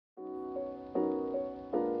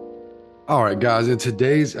All right, guys, in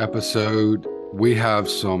today's episode, we have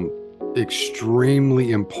some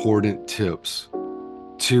extremely important tips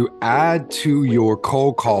to add to your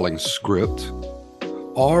cold calling script,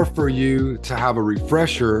 or for you to have a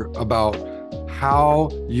refresher about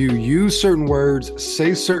how you use certain words,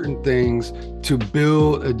 say certain things to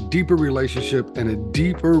build a deeper relationship and a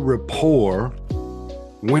deeper rapport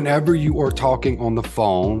whenever you are talking on the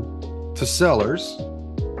phone to sellers.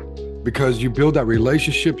 Because you build that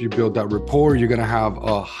relationship, you build that rapport, you're going to have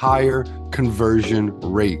a higher conversion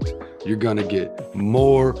rate. You're going to get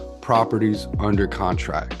more properties under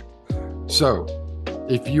contract. So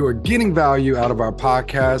if you are getting value out of our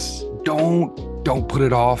podcast, don't put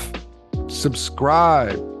it off.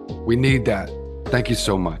 Subscribe. We need that. Thank you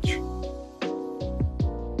so much.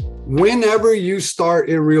 Whenever you start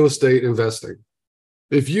in real estate investing,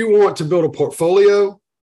 if you want to build a portfolio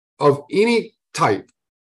of any type,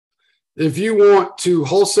 if you want to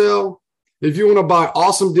wholesale, if you want to buy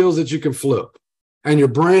awesome deals that you can flip, and you're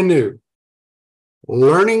brand new,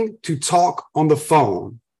 learning to talk on the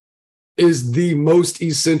phone is the most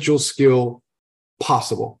essential skill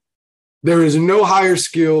possible. There is no higher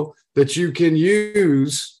skill that you can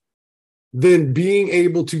use than being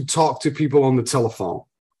able to talk to people on the telephone.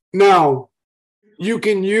 Now, you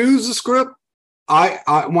can use the script.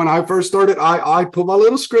 When I first started, I put my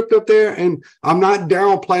little script up there, and I'm not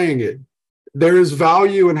downplaying it. There is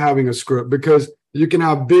value in having a script because you can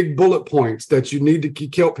have big bullet points that you need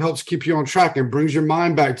to helps keep you on track and brings your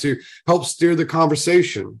mind back to help steer the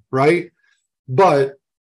conversation, right? But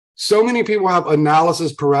so many people have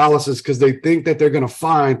analysis paralysis because they think that they're going to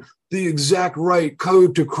find the exact right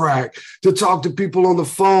code to crack to talk to people on the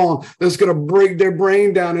phone that's going to break their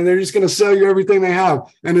brain down, and they're just going to sell you everything they have.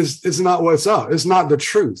 And it's not what's up. It's not the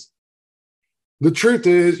truth. The truth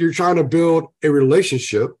is you're trying to build a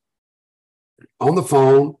relationship on the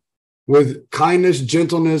phone with kindness,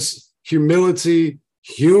 gentleness, humility,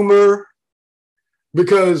 humor,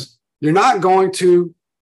 because you're not going to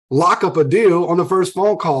lock up a deal on the first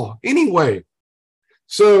phone call anyway.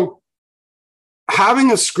 So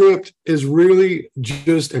having a script is really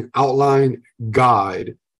just an outline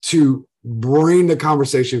guide to bring the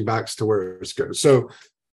conversation back to where it's going. So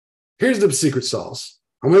here's the secret sauce.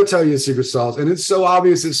 I'm going to tell you the secret sauce, and it's so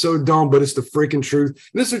obvious, it's so dumb, but it's the freaking truth.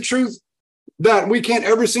 And it's the truth that we can't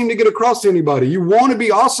ever seem to get across to anybody. You want to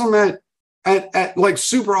be awesome at like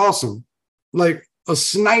super awesome, like a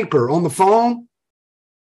sniper on the phone.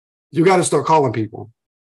 You got to start calling people.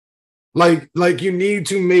 Like you need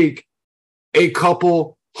to make a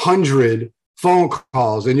couple hundred phone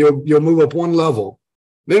calls, and you'll move up one level.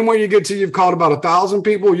 Then when you get to you've called about 1,000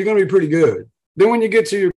 people, you're going to be pretty good. Then when you get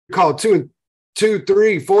to you call 4,000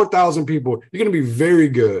 people, you're going to be very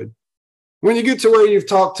good. When you get to where you've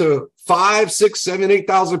talked to 5, 6, 7,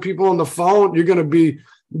 8,000 people on the phone,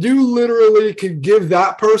 you literally could give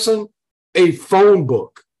that person a phone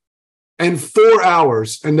book and 4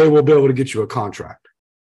 hours, and they will be able to get you a contract.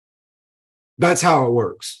 That's how it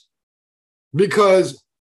works. Because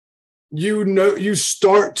you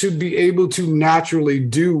start to be able to naturally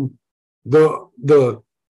do the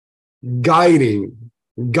guiding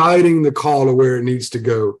the call to where it needs to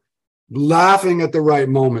go, laughing at the right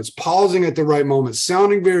moments, pausing at the right moments,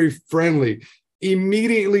 sounding very friendly,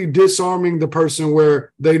 immediately disarming the person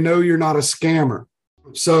where they know you're not a scammer.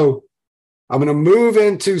 So I'm going to move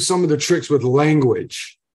into some of the tricks with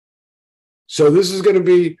language. So this is going to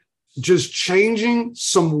be just changing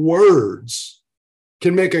some words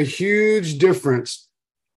can make a huge difference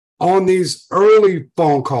on these early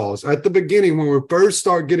phone calls at the beginning when we first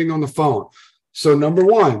start getting on the phone. So number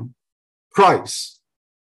one, price.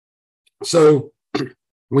 So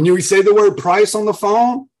when you say the word price on the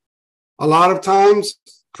phone, a lot of times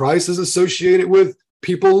price is associated with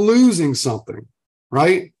people losing something,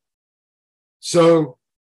 right? So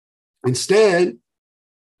instead,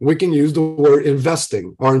 we can use the word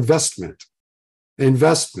investing or investment.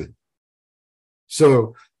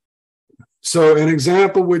 So an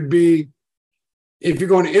example would be if you're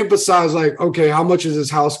going to emphasize like, okay, how much is this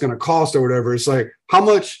house going to cost or whatever? It's like, how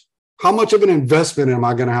much of an investment am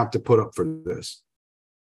I going to have to put up for this?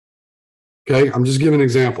 Okay, I'm just giving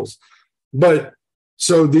examples. But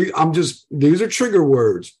so these are trigger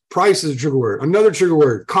words. Price is a trigger word. Another trigger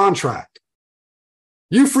word, contract.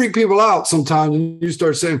 You freak people out sometimes and you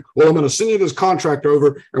start saying, well, I'm going to send you this contract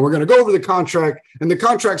over and we're going to go over the contract. And the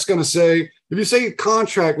contract's going to say, if you say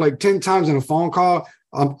contract like 10 times in a phone call,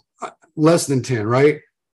 less than 10, right?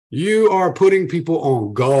 You are putting people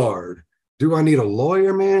on guard. Do I need a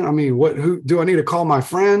lawyer, man? I mean, who do I need to call my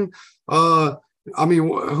friend?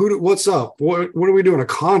 What's up? What are we doing? A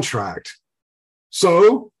contract.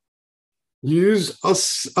 So Use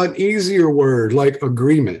an easier word like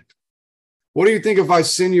agreement. What do you think if I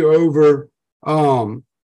send you over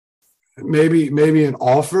maybe an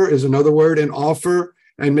offer is another word, an offer,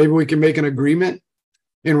 and maybe we can make an agreement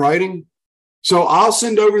in writing? So I'll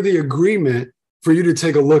send over the agreement for you to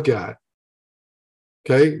take a look at.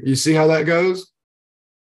 Okay, you see how that goes?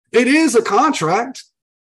 It is a contract.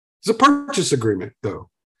 It's a purchase agreement, though.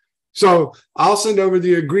 So I'll send over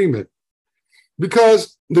the agreement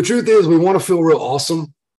because the truth is we want to feel real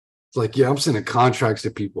awesome. It's like, yeah, I'm sending contracts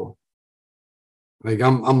to people. Like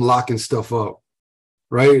I'm locking stuff up,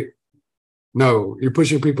 right? No, you're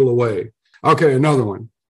pushing people away. Okay, another one.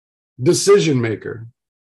 Decision maker.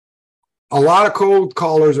 A lot of cold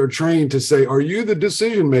callers are trained to say, "Are you the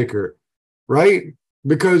decision maker?" Right?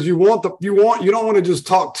 Because you don't want to just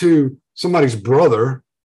talk to somebody's brother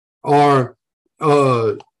or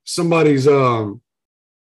somebody's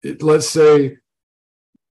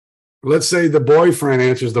let's say the boyfriend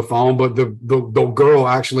answers the phone, but the girl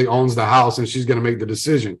actually owns the house and she's going to make the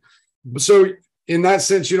decision. So in that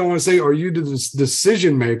sense, you don't want to say, "Are you the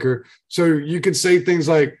decision maker?" So you could say things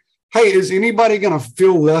like, "Hey, is anybody going to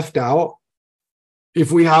feel left out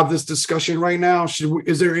if we have this discussion right now?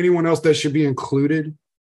 Is there anyone else that should be included?"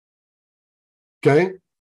 Okay.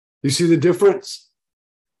 You see the difference?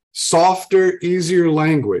 Softer, easier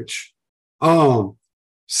language.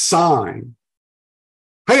 Sign.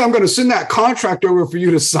 Hey, I'm going to send that contract over for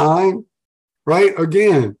you to sign, right?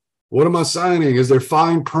 Again, what am I signing? Is there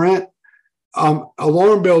fine print?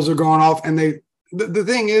 Alarm bells are going off. And the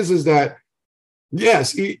thing is that,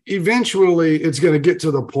 yes, eventually it's going to get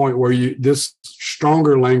to the point where this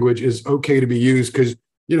stronger language is okay to be used because,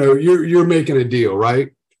 you're making a deal,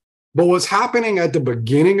 right? But what's happening at the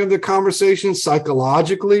beginning of the conversation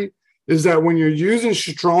psychologically is that when you're using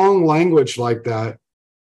strong language like that,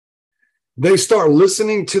 they start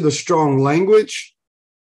listening to the strong language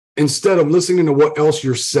instead of listening to what else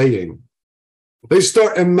you're saying. They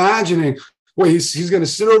start imagining, wait, he's going to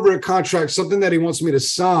send over a contract, something that he wants me to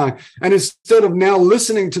sign. And instead of now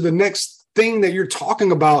listening to the next thing that you're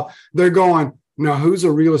talking about, they're going, now who's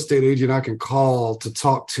a real estate agent I can call to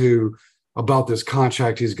talk to about this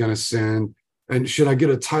contract he's going to send? And should I get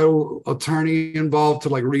a title attorney involved to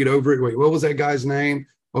read over it? Wait, what was that guy's name?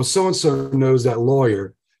 Oh, so-and-so knows that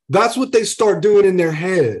lawyer. That's what they start doing in their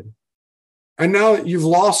head. And now you've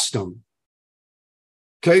lost them.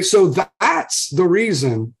 Okay, so that's the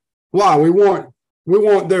reason why we want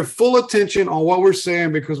their full attention on what we're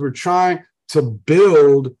saying, because we're trying to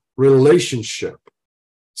build relationship.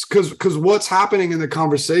 Because what's happening in the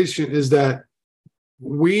conversation is that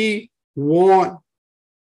we want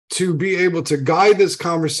to be able to guide this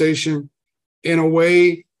conversation in a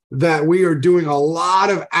way that we are doing a lot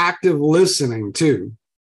of active listening to.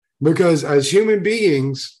 Because as human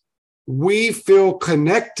beings, we feel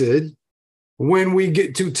connected when we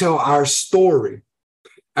get to tell our story.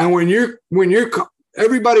 And when you're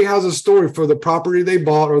everybody has a story for the property they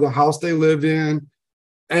bought or the house they live in,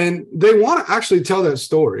 and they want to actually tell that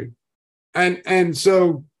story. And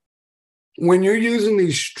so when you're using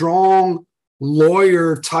these strong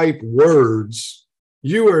lawyer type words,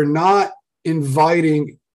 you are not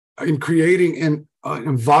inviting and creating an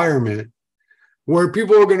environment where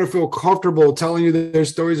people are going to feel comfortable telling you their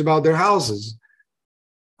stories about their houses.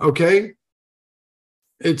 Okay?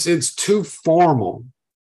 It's too formal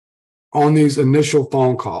on these initial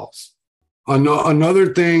phone calls.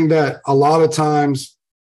 Another thing that a lot of times,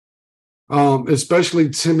 especially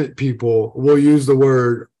timid people, will use the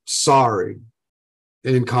word sorry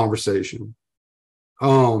in conversation.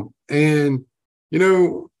 And,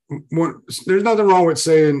 there's nothing wrong with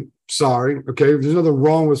saying sorry. Okay. There's nothing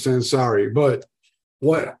wrong with saying sorry. But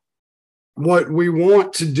what we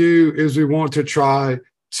want to do is we want to try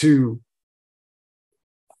to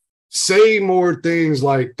say more things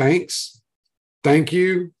like thanks, thank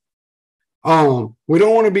you. We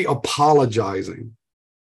don't want to be apologizing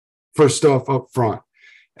for stuff up front.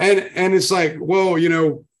 And it's like, well,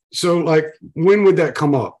 so when would that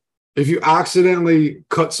come up? If you accidentally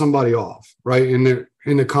cut somebody off, right, in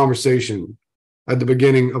the conversation at the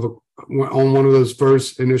beginning of on one of those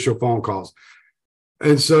first initial phone calls.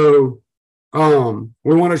 And so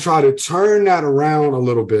we want to try to turn that around a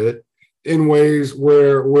little bit in ways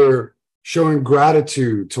where we're showing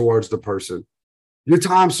gratitude towards the person. Your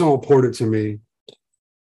time's so important to me.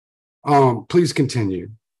 Please continue,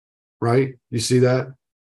 right? You see that?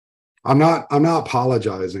 I'm not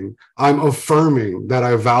apologizing. I'm affirming that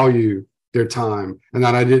I value their time and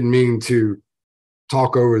that I didn't mean to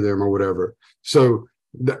talk over them or whatever. So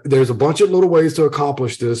there's a bunch of little ways to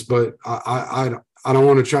accomplish this, but I don't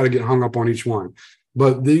want to try to get hung up on each one.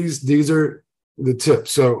 But these are the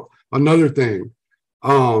tips. So another thing,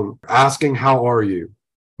 asking how are you?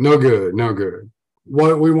 No good, no good.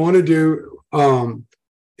 What we want to do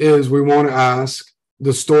is we want to ask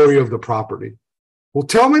the story of the property. Well,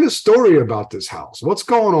 tell me the story about this house. What's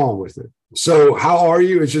going on with it? So how are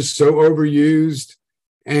you? It's just so overused,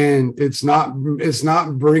 and it's not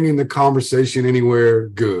bringing the conversation anywhere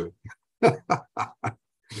good.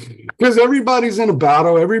 Because everybody's in a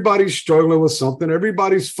battle, everybody's struggling with something,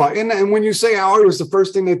 everybody's fighting. And when you say how are you, it's the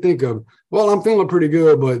first thing they think of. Well, I'm feeling pretty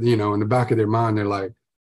good, but in the back of their mind, they're like.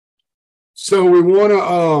 So we want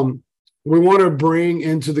to bring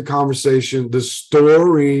into the conversation the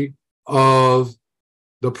story of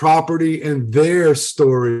the property and their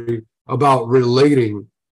story about relating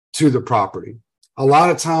to the property. A lot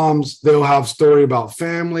of times they'll have story about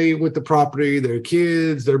family with the property, their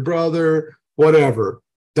kids, their brother, whatever.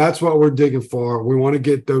 That's what we're digging for. We want to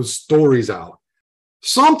get those stories out.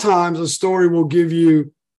 Sometimes a story will give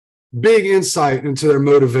you big insight into their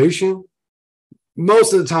motivation.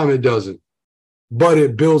 Most of the time it doesn't, but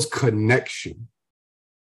it builds connection.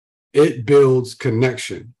 It builds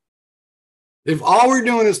connection. If all we're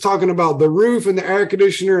doing is talking about the roof and the air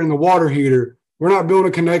conditioner and the water heater, we're not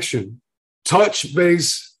building a connection. Touch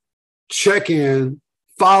base, check in,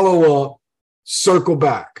 follow up, circle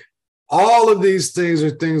back. All of these things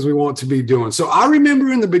are things we want to be doing. So I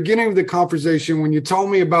remember in the beginning of the conversation when you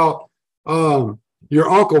told me about your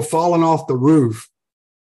uncle falling off the roof.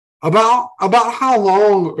 About how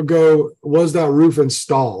long ago was that roof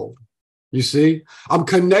installed? You see, I'm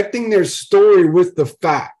connecting their story with the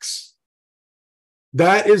facts.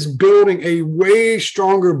 That is building a way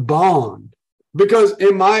stronger bond, because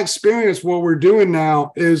in my experience, what we're doing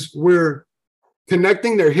now is we're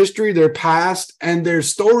connecting their history, their past, and their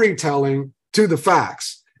storytelling to the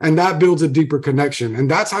facts. And that builds a deeper connection. And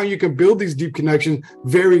that's how you can build these deep connections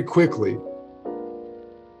very quickly.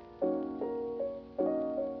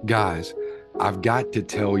 Guys, I've got to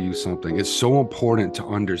tell you something. It's so important to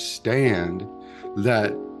understand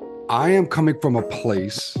that I am coming from a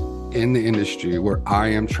place in the industry where I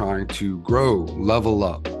am trying to grow, level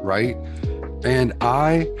up, right? And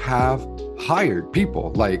I have hired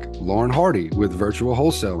people like Lauren Hardy with Virtual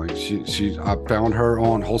Wholesaling. I found her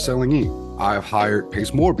on Wholesaling Inc. I've hired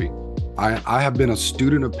Pace Morby. I have been a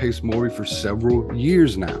student of Pace Morby for several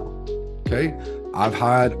years now. Okay. I've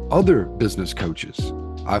had other business coaches.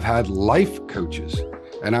 I've had life coaches,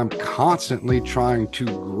 and I'm constantly trying to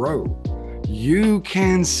grow. You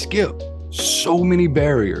can skip so many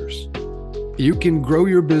barriers. You can grow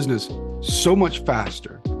your business so much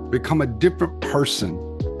faster, become a different person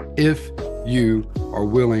if you are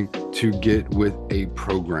willing to get with a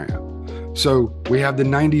program. So we have the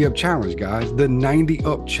 90 Up Challenge, guys. The 90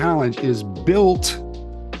 Up Challenge is built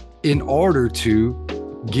in order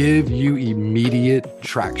to give you immediate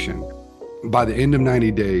traction. By the end of 90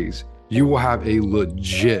 days, you will have a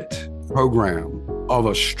legit program of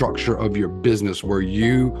a structure of your business where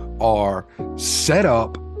you are set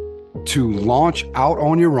up to launch out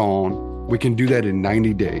on your own. We can do that in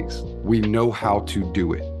 90 days. We know how to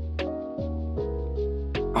do it.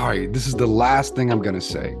 All right, this is the last thing I'm going to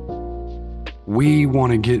say. We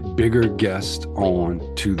want to get bigger guests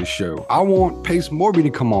on to the show. I want Pace Morby to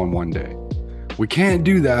come on one day. We can't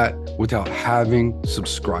do that without having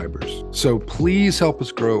subscribers. So please help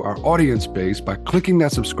us grow our audience base by clicking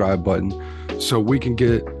that subscribe button so we can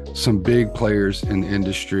get some big players in the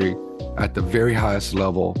industry at the very highest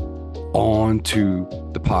level onto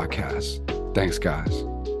the podcast. Thanks, guys.